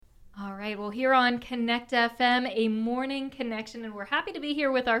right. Well, here on Connect FM, a morning connection, and we're happy to be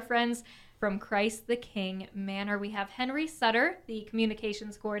here with our friends from Christ the King Manor. We have Henry Sutter, the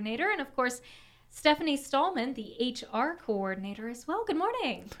communications coordinator, and of course, Stephanie Stallman, the HR coordinator as well. Good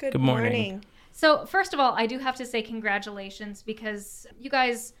morning. Good morning. So first of all, I do have to say congratulations, because you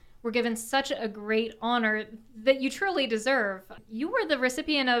guys were given such a great honor that you truly deserve. You were the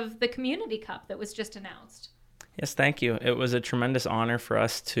recipient of the Community Cup that was just announced. Yes, thank you. It was a tremendous honor for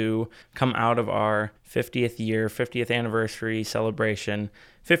us to come out of our 50th anniversary celebration,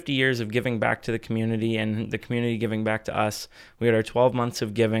 50 years of giving back to the community and the community giving back to us. We had our 12 months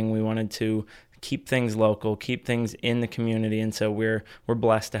of giving. We wanted to keep things local, keep things in the community, and so we're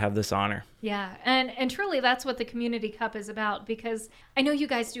blessed to have this honor. Yeah, and truly that's what the Community Cup is about, because I know you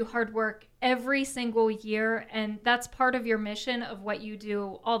guys do hard work every single year, and that's part of your mission of what you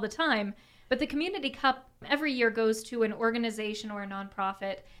do all the time. But the Community Cup every year goes to an organization or a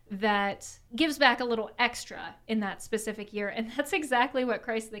nonprofit that gives back a little extra in that specific year. And that's exactly what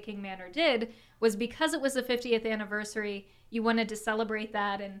Christ the King Manor did, was because it was the 50th anniversary, you wanted to celebrate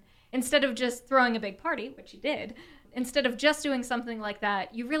that. And instead of just throwing a big party, which you did, instead of just doing something like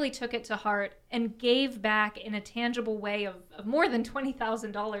that, you really took it to heart and gave back in a tangible way of more than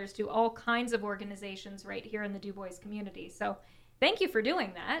 $20,000 to all kinds of organizations right here in the Du Bois community. So thank you for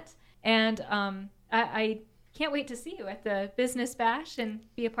doing that. And I can't wait to see you at the Business Bash and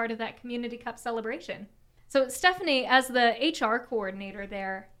be a part of that Community Cup celebration. So Stephanie, as the HR coordinator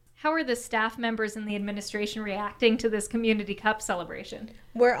there, how are the staff members and the administration reacting to this Community Cup celebration?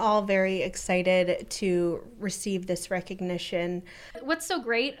 We're all very excited to receive this recognition. What's so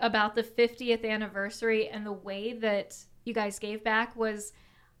great about the 50th anniversary and the way that you guys gave back was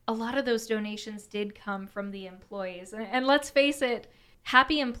a lot of those donations did come from the employees. And let's face it,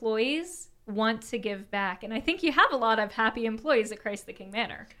 happy employees want to give back. And I think you have a lot of happy employees at Christ the King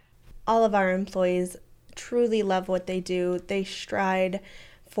Manor. All of our employees truly love what they do. They stride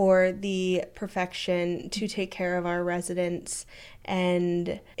for the perfection to take care of our residents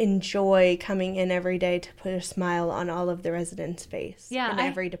and enjoy coming in every day to put a smile on all of the residents' face in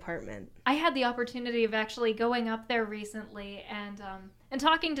every department. I had the opportunity of actually going up there recently and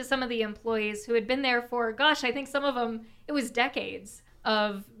talking to some of the employees who had been there for, I think some of them, it was decades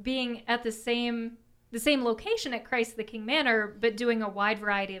of being at the same location at Christ the King Manor, but doing a wide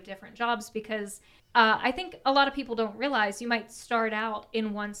variety of different jobs, because I think a lot of people don't realize you might start out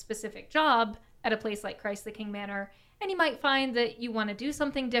in one specific job at a place like Christ the King Manor, and you might find that you want to do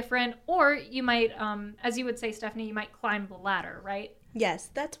something different, or you might, as you would say, Stephanie, you might climb the ladder, right? Yes,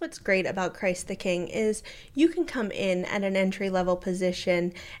 that's what's great about Christ the King is you can come in at an entry-level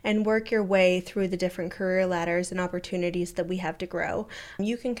position and work your way through the different career ladders and opportunities that we have to grow.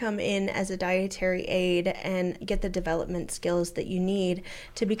 You can come in as a dietary aide and get the development skills that you need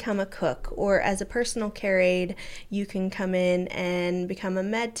to become a cook, or as a personal care aide, you can come in and become a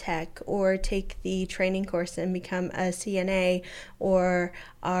med tech or take the training course and become a CNA, or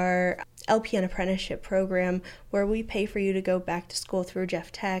our LPN apprenticeship program where we pay for you to go back to school through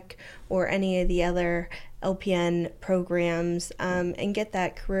Jeff Tech or any of the other LPN programs and get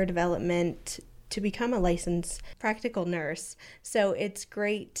that career development to become a licensed practical nurse. So it's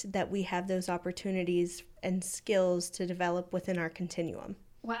great that we have those opportunities and skills to develop within our continuum.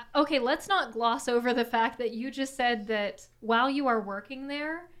 Wow. Okay, let's not gloss over the fact that you just said that while you are working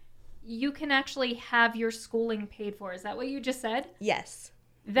there, you can actually have your schooling paid for. Is that what you just said? Yes.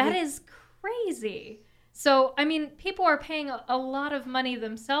 That is crazy. So, I mean, people are paying a lot of money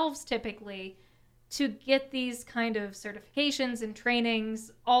themselves typically to get these kind of certifications and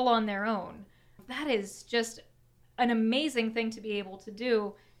trainings all on their own. That is just an amazing thing to be able to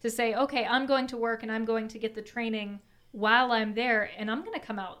do, to say, okay, I'm going to work and I'm going to get the training while I'm there, and I'm going to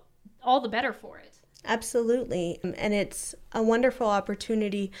come out all the better for it. Absolutely. And it's a wonderful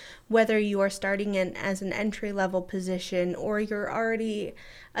opportunity whether you are starting in as an entry-level position, or you're already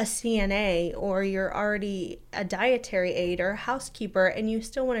a CNA, or you're already a dietary aide or a housekeeper, and you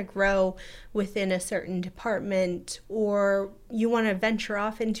still want to grow within a certain department, or you want to venture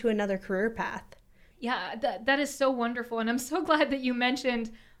off into another career path. Yeah, that is so wonderful. And I'm so glad that you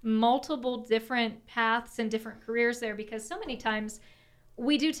mentioned multiple different paths and different careers there, because so many times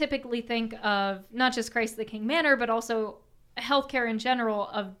we do typically think of not just Christ the King Manor, but also healthcare in general,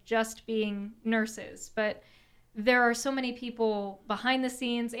 of just being nurses. But there are so many people behind the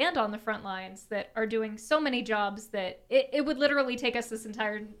scenes and on the front lines that are doing so many jobs that it would literally take us this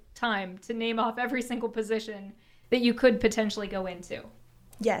entire time to name off every single position that you could potentially go into.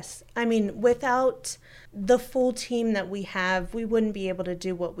 Yes. I mean, without the full team that we have, we wouldn't be able to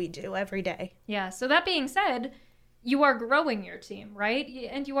do what we do every day. Yeah. So that being said, you are growing your team, right?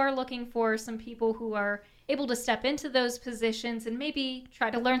 And you are looking for some people who are able to step into those positions and maybe try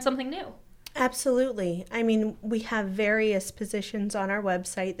to learn something new. Absolutely. I mean, we have various positions on our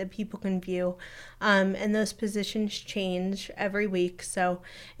website that people can view, and those positions change every week. So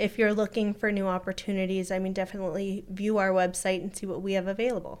if you're looking for new opportunities, I mean, definitely view our website and see what we have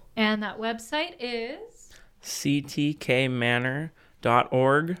available. And that website is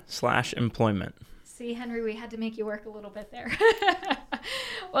ctkmanor.org/employment. See, Henry, we had to make you work a little bit there.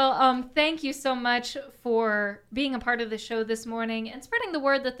 Well, thank you so much for being a part of the show this morning and spreading the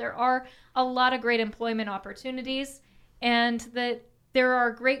word that there are a lot of great employment opportunities and that there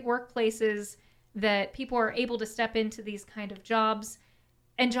are great workplaces that people are able to step into these kind of jobs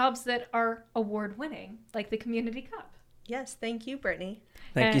and jobs that are award-winning, like the Community Cup. Yes, thank you, Brittany.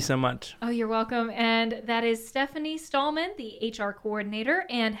 Thank you so much. Oh, you're welcome. And that is Stephanie Stallman, the HR coordinator,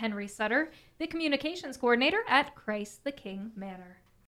 and Henry Sutter, the communications coordinator at Christ the King Manor.